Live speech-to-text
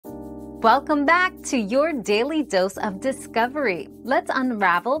Welcome back to your daily dose of discovery. Let's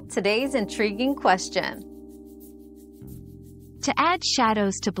unravel today's intriguing question. To add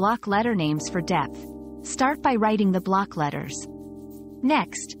shadows to block letter names for depth, start by writing the block letters.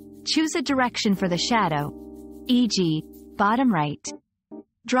 Next, choose a direction for the shadow, e.g., bottom right.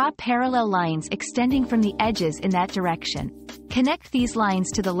 Draw parallel lines extending from the edges in that direction. Connect these lines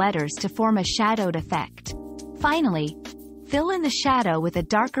to the letters to form a shadowed effect. Finally, fill in the shadow with a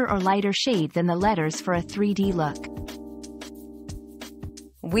darker or lighter shade than the letters for a 3D look.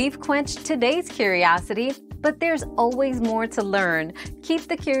 We've quenched today's curiosity, but there's always more to learn. Keep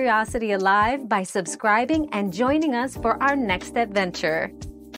the curiosity alive by subscribing and joining us for our next adventure.